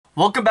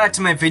Welcome back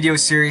to my video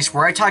series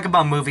where I talk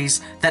about movies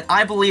that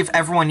I believe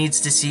everyone needs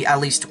to see at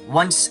least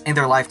once in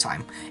their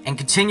lifetime. And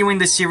continuing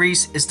this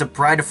series is The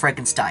Bride of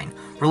Frankenstein.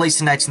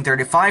 Released in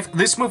 1935,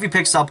 this movie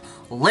picks up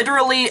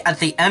literally at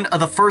the end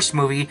of the first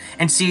movie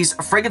and sees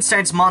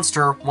Frankenstein's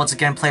monster, once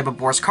again played by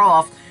Boris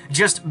Karloff,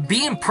 just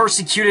being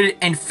persecuted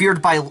and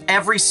feared by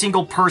every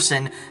single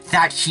person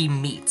that he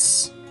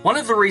meets. One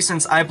of the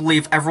reasons I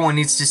believe everyone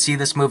needs to see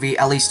this movie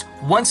at least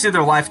once in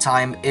their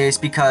lifetime is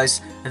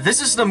because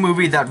this is the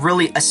movie that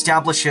really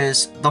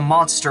establishes the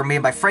monster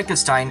made by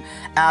Frankenstein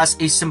as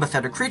a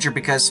sympathetic creature,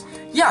 because,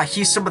 yeah,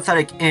 he's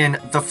sympathetic in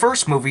the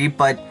first movie,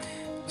 but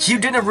you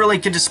didn't really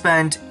get to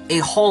spend a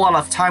whole lot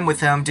of time with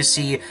him to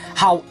see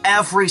how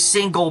every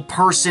single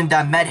person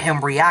that met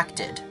him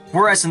reacted.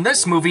 Whereas in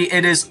this movie,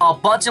 it is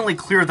abundantly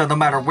clear that no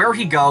matter where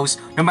he goes,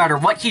 no matter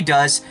what he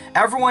does,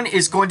 everyone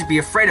is going to be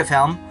afraid of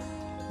him,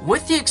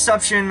 with the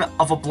exception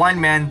of a blind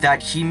man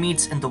that he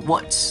meets in the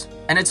woods.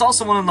 And it's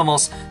also one of the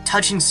most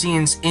touching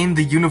scenes in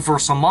the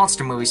Universal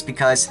monster movies,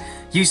 because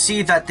you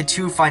see that the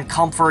two find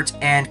comfort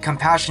and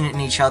compassion in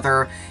each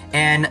other,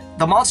 and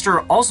the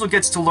monster also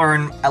gets to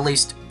learn, at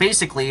least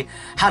basically,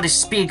 how to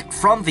speak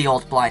from the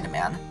old blind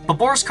man. But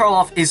Boris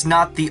Karloff is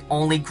not the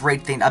only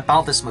great thing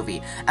about this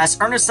movie, as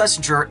Ernest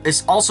Schlesinger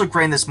is also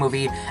great in this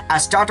movie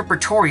as Dr.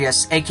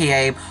 Pretorius,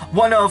 aka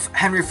one of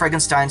Henry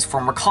Frankenstein's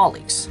former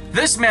colleagues.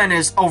 This man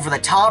is over the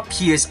top,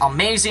 he is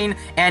amazing,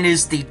 and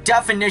is the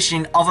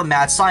definition of a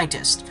mad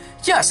scientist.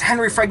 Yes,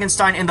 Henry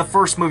Frankenstein in the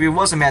first movie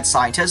was a mad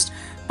scientist,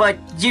 but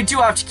you do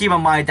have to keep in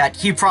mind that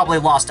he probably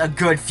lost a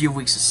good few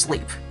weeks of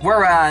sleep.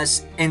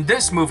 Whereas, in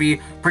this movie,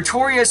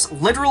 Pretorius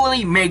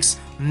literally makes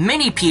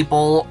many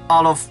people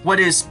out of what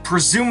is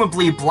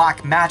presumably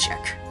black magic.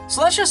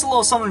 So that's just a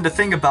little something to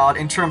think about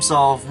in terms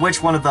of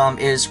which one of them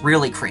is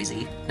really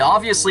crazy. Now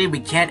obviously, we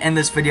can't end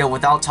this video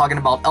without talking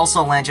about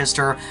Elsa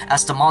Lanchester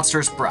as the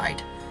monster's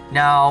bride.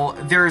 Now,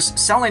 there's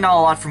sadly not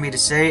a lot for me to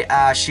say,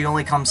 as she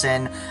only comes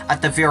in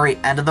at the very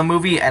end of the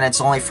movie, and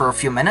it's only for a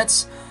few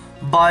minutes.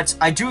 But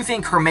I do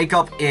think her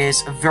makeup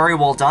is very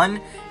well done,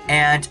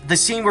 and the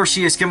scene where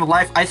she is given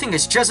life I think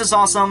is just as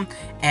awesome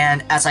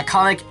and as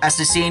iconic as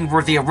the scene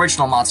where the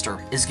original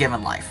monster is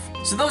given life.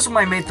 So those are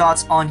my main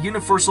thoughts on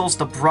Universal's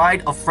The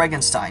Bride of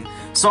Frankenstein.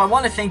 So I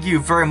want to thank you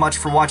very much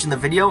for watching the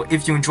video.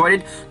 If you enjoyed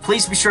it,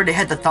 please be sure to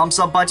hit the thumbs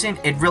up button.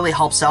 It really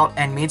helps out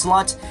and means a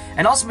lot.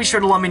 And also be sure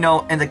to let me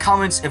know in the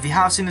comments if you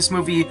have seen this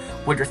movie,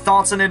 what your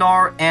thoughts on it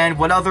are, and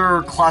what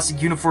other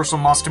classic Universal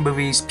monster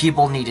movies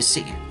people need to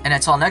see. And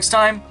until next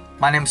time,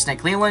 my name is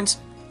Leland.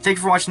 Thank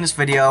you for watching this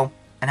video,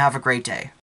 and have a great day.